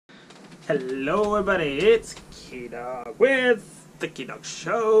Hello everybody, it's Keedog with the Keedog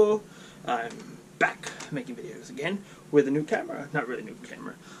Show. I'm back making videos again with a new camera. Not really new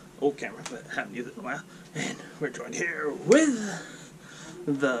camera, old camera, but I haven't used it in a while. And we're joined here with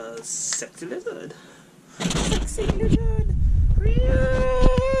the sexy lizard. Sexy lizard! Ricky!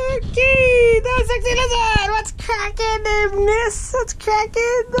 The sexy lizard! What's cracking, miss? What's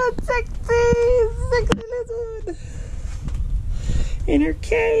cracking? The sexy lizard! In her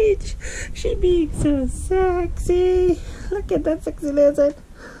cage, she being so sexy. Look at that sexy lizard.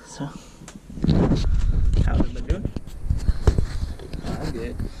 So, how's everybody doing? I'm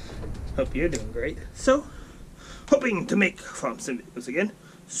good. Hope you're doing great. So, hoping to make some videos again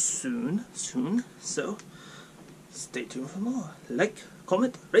soon. So, stay tuned for more. Like,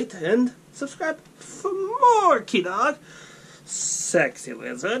 comment, rate, and subscribe for more Keedog, sexy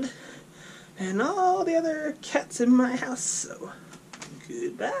lizard, and all the other cats in my house. So,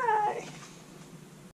 goodbye.